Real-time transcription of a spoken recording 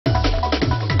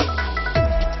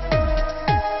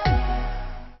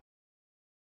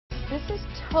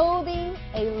Toby,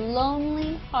 a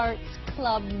Lonely Hearts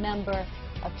Club member,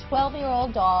 a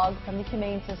 12-year-old dog from the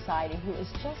Humane Society who is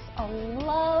just a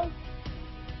love.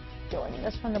 Joining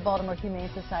us from the Baltimore Humane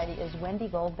Society is Wendy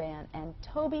Goldban, and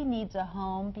Toby needs a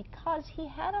home because he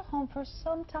had a home for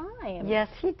some time. Yes,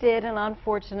 he did, and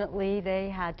unfortunately they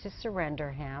had to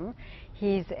surrender him.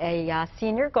 He's a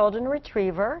senior golden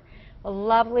retriever, a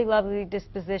lovely, lovely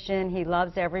disposition. He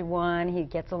loves everyone. He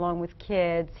gets along with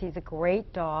kids. He's a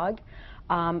great dog.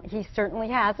 He certainly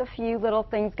has a few little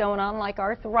things going on like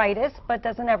arthritis, but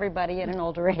doesn't everybody at an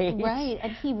older age? Right,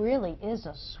 and he really is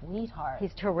a sweetheart.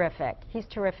 He's terrific. He's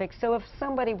terrific. So if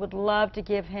somebody would love to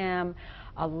give him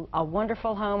a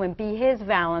wonderful home and be his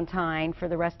Valentine for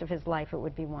the rest of his life, it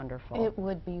would be wonderful. It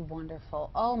would be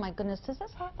wonderful. Oh my goodness, does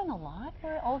this happen a lot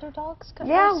where older dogs come?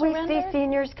 Yeah, we see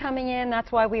seniors coming in.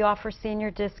 That's why we offer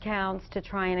senior discounts to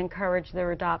try and encourage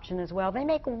their adoption as well. They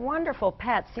make wonderful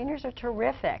pets. Seniors are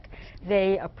terrific.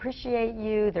 They appreciate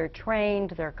you. They're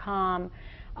trained. They're calm.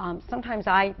 Sometimes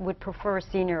I would prefer a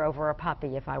senior over a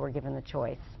puppy if I were given the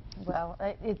choice. Well,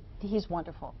 he's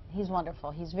wonderful. He's wonderful.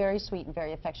 He's very sweet and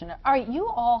very affectionate. All right, you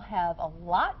all have a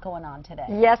lot going on today.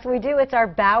 Yes, we do. It's our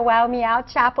Bow Wow Meow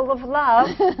Chapel of Love.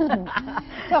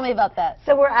 Tell me about that.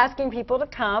 So we're asking people to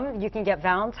come. You can get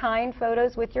Valentine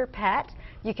photos with your pet.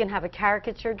 You can have a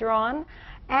caricature drawn.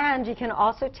 And you can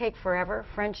also take forever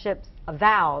friendships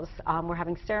vows. We're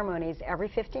having ceremonies every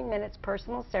 15 minutes,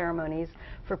 personal ceremonies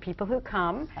for people who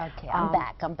come. Okay, I'm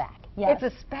back. Yes.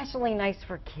 It's especially nice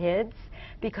for kids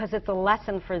because it's a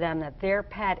lesson for them that their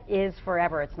pet is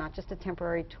forever. It's not just a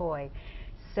temporary toy.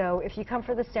 So if you come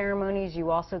for the ceremonies, you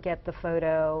also get the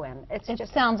photo, and it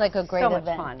just sounds like a great event.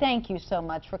 So much fun. Thank you so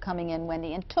much for coming in,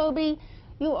 Wendy. And Toby,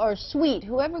 you are sweet.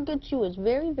 Whoever gets you is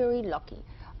very, very lucky.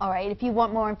 All right, if you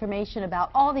want more information about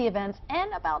all the events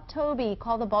and about Toby,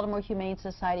 call the Baltimore Humane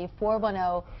Society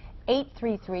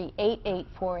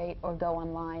 410-833-8848 or go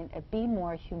online at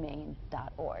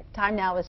bemorehumane.org. Time now is